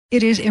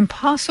It is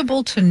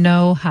impossible to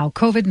know how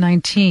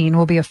COVID-19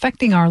 will be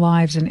affecting our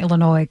lives in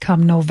Illinois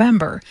come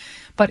November,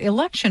 but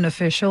election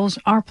officials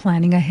are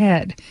planning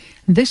ahead.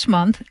 This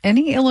month,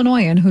 any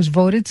Illinoisan who's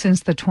voted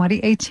since the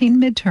 2018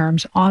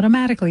 midterms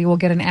automatically will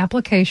get an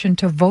application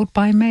to vote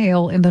by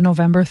mail in the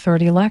November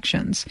 3rd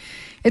elections.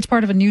 It's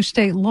part of a new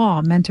state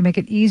law meant to make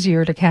it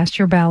easier to cast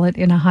your ballot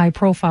in a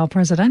high-profile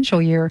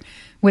presidential year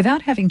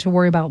without having to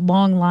worry about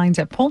long lines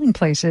at polling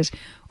places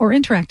or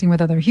interacting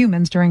with other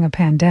humans during a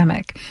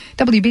pandemic.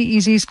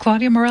 WBEZ's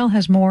Claudia Morell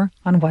has more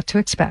on what to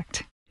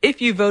expect. If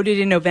you voted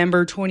in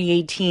November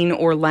 2018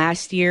 or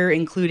last year,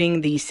 including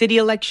the city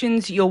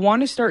elections, you'll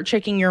want to start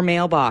checking your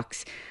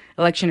mailbox.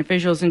 Election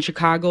officials in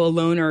Chicago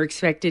alone are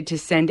expected to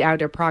send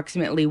out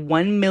approximately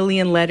 1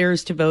 million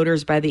letters to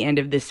voters by the end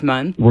of this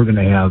month. We're going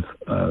to have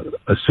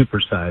a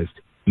supersized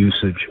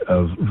usage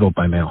of vote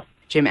by mail.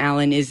 Jim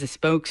Allen is the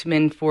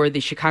spokesman for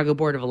the Chicago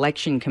Board of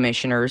Election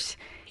Commissioners.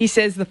 He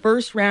says the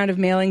first round of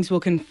mailings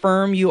will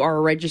confirm you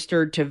are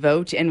registered to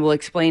vote and will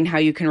explain how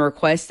you can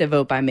request a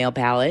vote-by-mail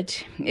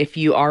ballot. If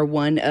you are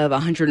one of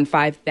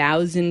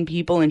 105,000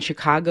 people in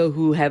Chicago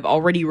who have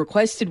already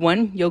requested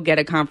one, you'll get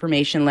a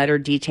confirmation letter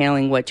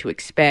detailing what to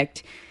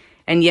expect.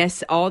 And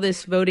yes, all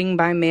this voting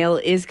by mail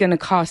is going to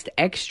cost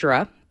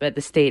extra, but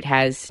the state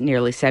has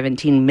nearly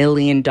 $17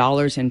 million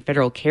in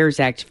federal CARES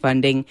Act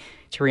funding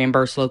to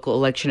reimburse local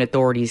election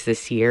authorities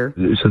this year.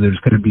 So there's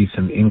going to be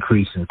some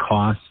increase in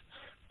costs,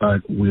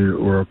 but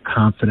we're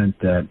confident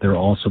that there will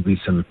also be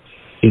some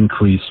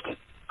increased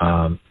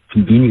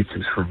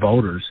conveniences for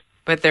voters.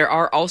 But there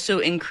are also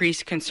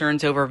increased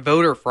concerns over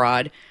voter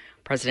fraud.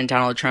 President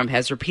Donald Trump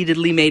has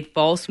repeatedly made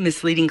false,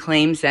 misleading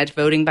claims that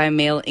voting by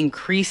mail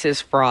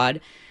increases fraud.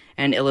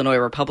 And Illinois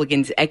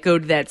Republicans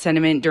echoed that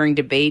sentiment during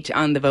debate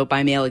on the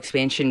vote-by-mail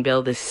expansion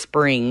bill this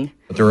spring.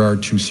 There are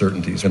two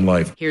certainties in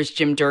life. Here's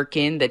Jim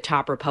Durkin, the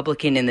top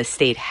Republican in the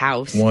state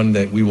House. One,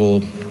 that we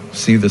will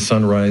see the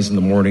sunrise in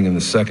the morning, and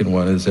the second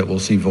one is that we'll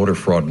see voter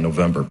fraud in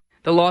November.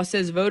 The law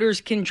says voters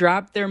can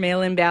drop their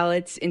mail-in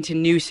ballots into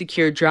new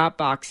secure drop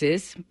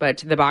boxes, but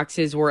the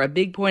boxes were a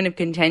big point of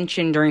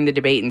contention during the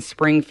debate in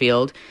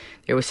Springfield.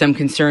 There was some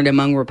concern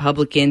among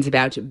Republicans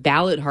about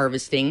ballot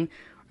harvesting,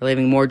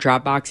 leaving more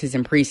drop boxes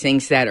in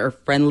precincts that are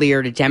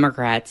friendlier to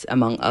Democrats,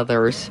 among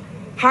others.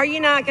 How are you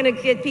not going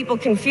to get people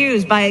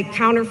confused by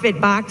counterfeit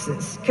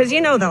boxes? Because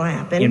you know they'll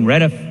happen. And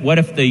what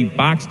if the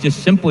box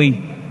just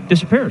simply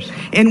disappears?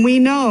 And we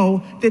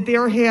know that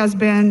there has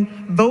been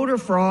voter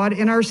fraud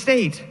in our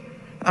state,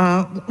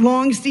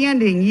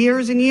 long-standing,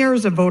 years and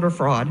years of voter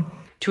fraud.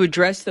 To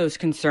address those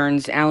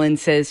concerns, Allen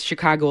says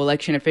Chicago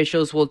election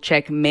officials will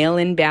check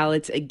mail-in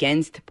ballots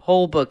against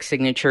poll book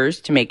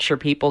signatures to make sure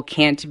people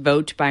can't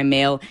vote by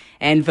mail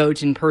and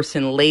vote in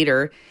person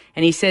later.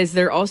 And he says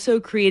they're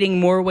also creating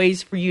more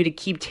ways for you to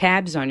keep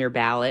tabs on your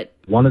ballot.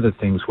 One of the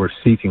things we're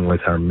seeking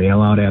with our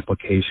mail-out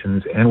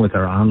applications and with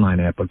our online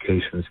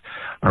applications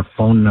are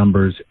phone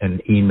numbers and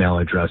email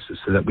addresses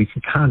so that we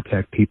can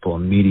contact people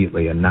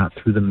immediately and not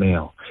through the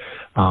mail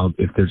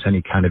if there's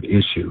any kind of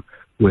issue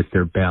with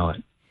their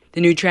ballot. The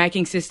new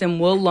tracking system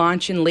will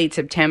launch in late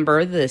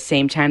September, the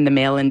same time the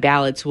mail-in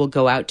ballots will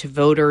go out to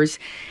voters.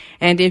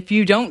 And if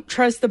you don't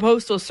trust the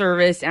Postal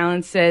Service,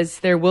 Allen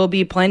says there will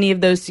be plenty of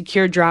those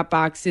secure drop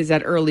boxes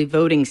at early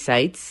voting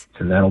sites.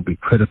 And that'll be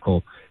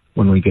critical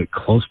when we get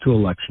close to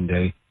Election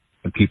Day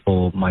and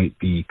people might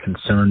be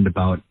concerned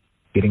about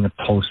getting a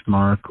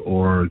postmark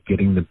or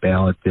getting the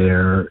ballot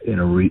there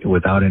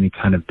without any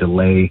kind of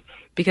delay.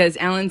 Because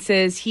Allen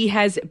says he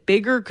has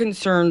bigger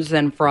concerns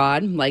than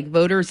fraud, like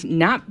voters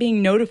not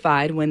being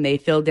notified when they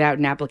filled out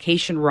an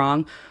application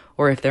wrong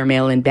or if their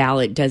mail-in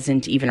ballot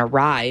doesn't even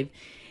arrive.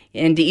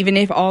 And even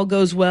if all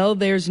goes well,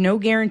 there's no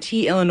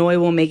guarantee Illinois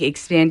will make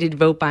expanded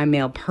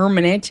vote-by-mail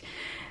permanent.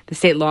 The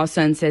state law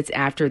sunsets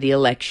after the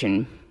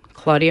election.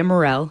 Claudia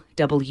Morell,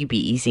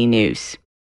 WBEZ News.